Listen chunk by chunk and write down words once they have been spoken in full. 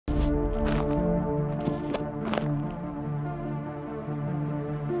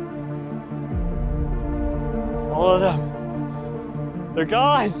all of them. They're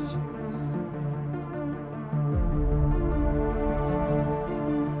gone.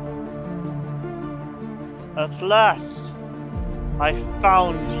 At last, I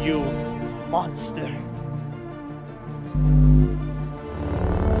found you, monster.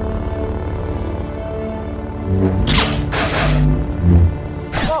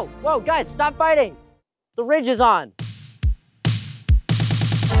 Whoa, whoa, guys, stop fighting! The ridge is on.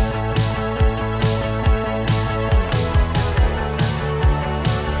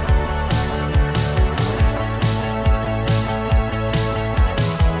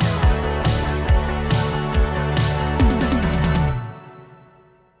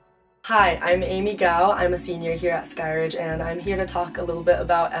 Hi, I'm Amy Gao. I'm a senior here at Skyridge, and I'm here to talk a little bit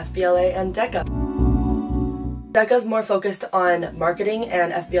about FBLA and DECA. DECA is more focused on marketing,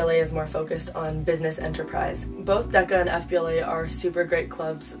 and FBLA is more focused on business enterprise. Both DECA and FBLA are super great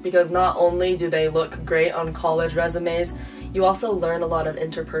clubs because not only do they look great on college resumes, you also learn a lot of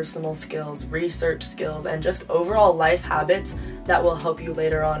interpersonal skills, research skills, and just overall life habits that will help you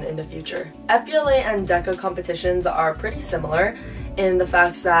later on in the future. FBLA and DECA competitions are pretty similar in the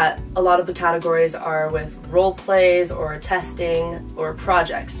fact that a lot of the categories are with role plays or testing or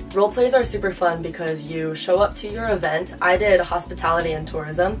projects. Role plays are super fun because you show up to your event. I did hospitality and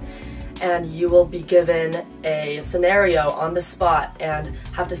tourism, and you will be given a scenario on the spot and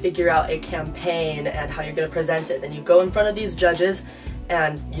have to figure out a campaign and how you're going to present it. Then you go in front of these judges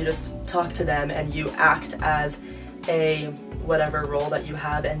and you just talk to them and you act as a whatever role that you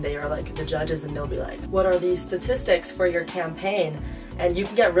have, and they are like the judges, and they'll be like, what are these statistics for your campaign? And you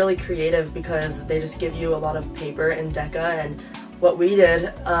can get really creative because they just give you a lot of paper in DECA. And what we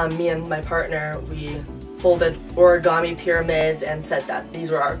did, me and my partner, we folded origami pyramids and said that these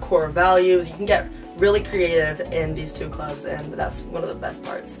were our core values. You can get really creative in these two clubs, and that's one of the best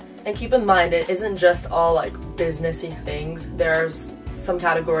parts. And keep in mind, it isn't just all like businessy things. There's some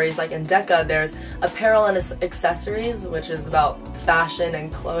categories, like in DECA, there's apparel and accessories, which is about fashion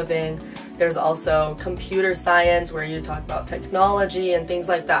and clothing. There's also computer science, where you talk about technology and things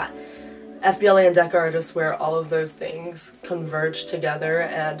like that. FBLA and DECA are just where all of those things converge together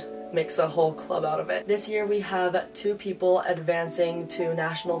and makes a whole club out of it. This year we have 2 people advancing to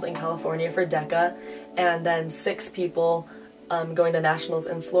nationals in California for DECA, and then 6 people going to nationals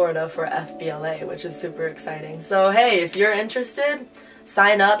in Florida for FBLA, which is super exciting. So hey, if you're interested,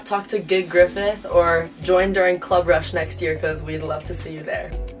 sign up, talk to Gig Griffith, or join during Club Rush next year because we'd love to see you there.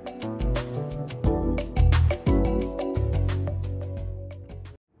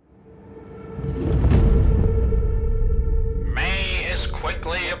 May is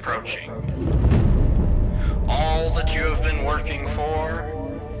quickly approaching. All that you have been working for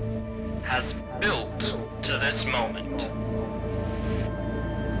has built to this moment.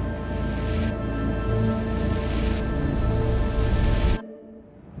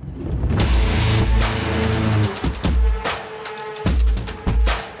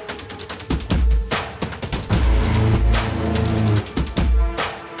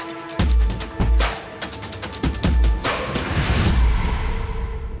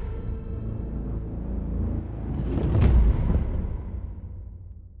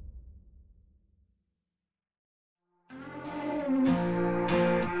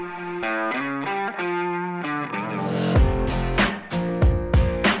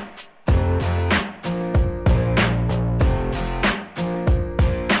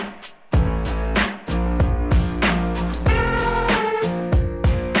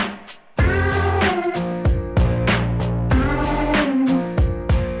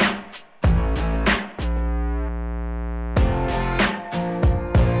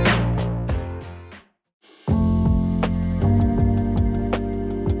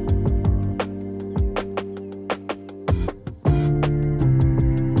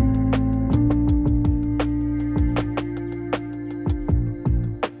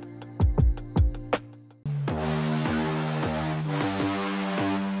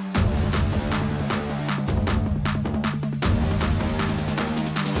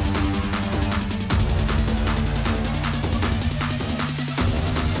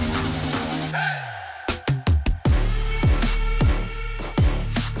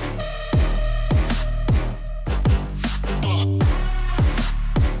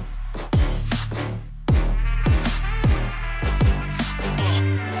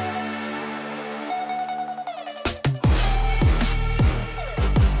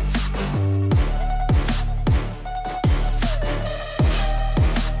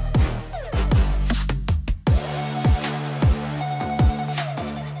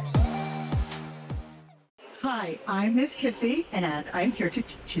 Hi, I'm Miss Kissy, and I'm here to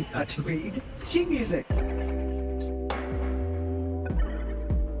teach you how to read sheet music.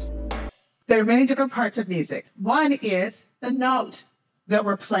 There are many different parts of music. One is the note that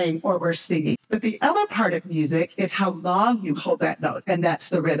we're playing or we're singing. But the other part of music is how long you hold that note, and that's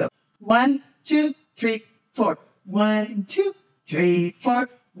the rhythm. 1, 2, 3, 4. 1, 2, 3, 4.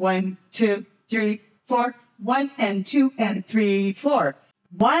 1, 2, 3, 4. 1 and 2 and 3, 4.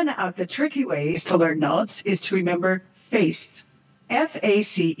 One of the tricky ways to learn notes is to remember face.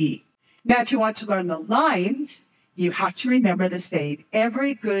 F-A-C-E. Now, if you want to learn the lines, you have to remember the saying,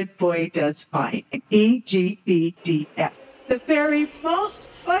 every good boy does fine. E-G-B-D-F. The very most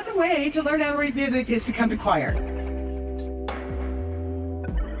fun way to learn how to read music is to come to choir.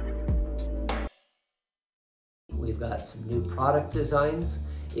 We've got some new product designs.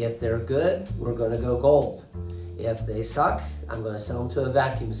 If they're good, we're going to go gold. If they suck, I'm going to sell them to a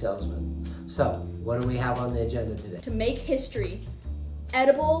vacuum salesman. So, what do we have on the agenda today? To make history,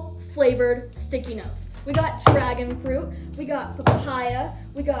 edible, flavored sticky notes. We got dragon fruit, we got papaya,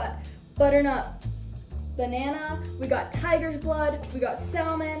 we got butternut banana, we got tiger's blood, we got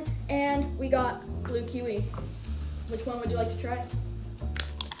salmon, and we got blue kiwi. Which one would you like to try?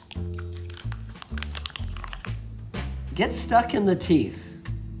 Get stuck in the teeth.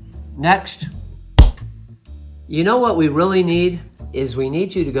 Next. You know what we really need is we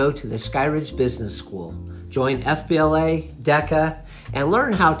need you to go to the Skyridge Business School, join FBLA, DECA, and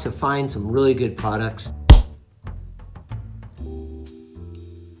learn how to find some really good products.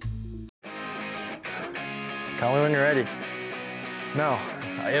 Tell me when you're ready. No,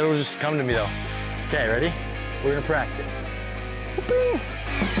 it'll just come to me though. Okay, ready? We're gonna practice.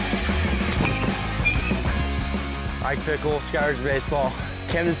 Ike Pickle, Skyridge Baseball.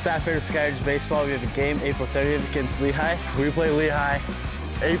 Camden staff here at Skyridge Baseball. We have a game April 30th against Lehi. We play Lehi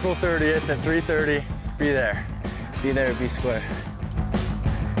April 30th at 3:30. Be there. Be there, be square.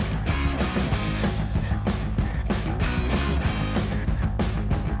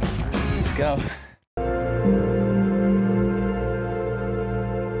 Let's go.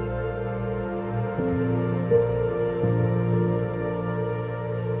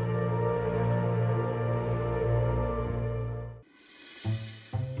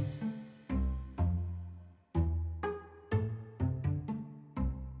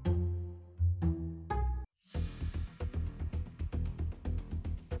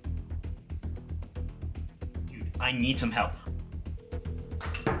 I need some help.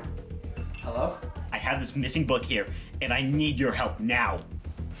 Hello? I have this missing book here, and I need your help now.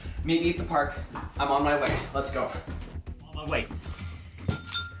 Meet me at the park. I'm on my way. Let's go. On my way.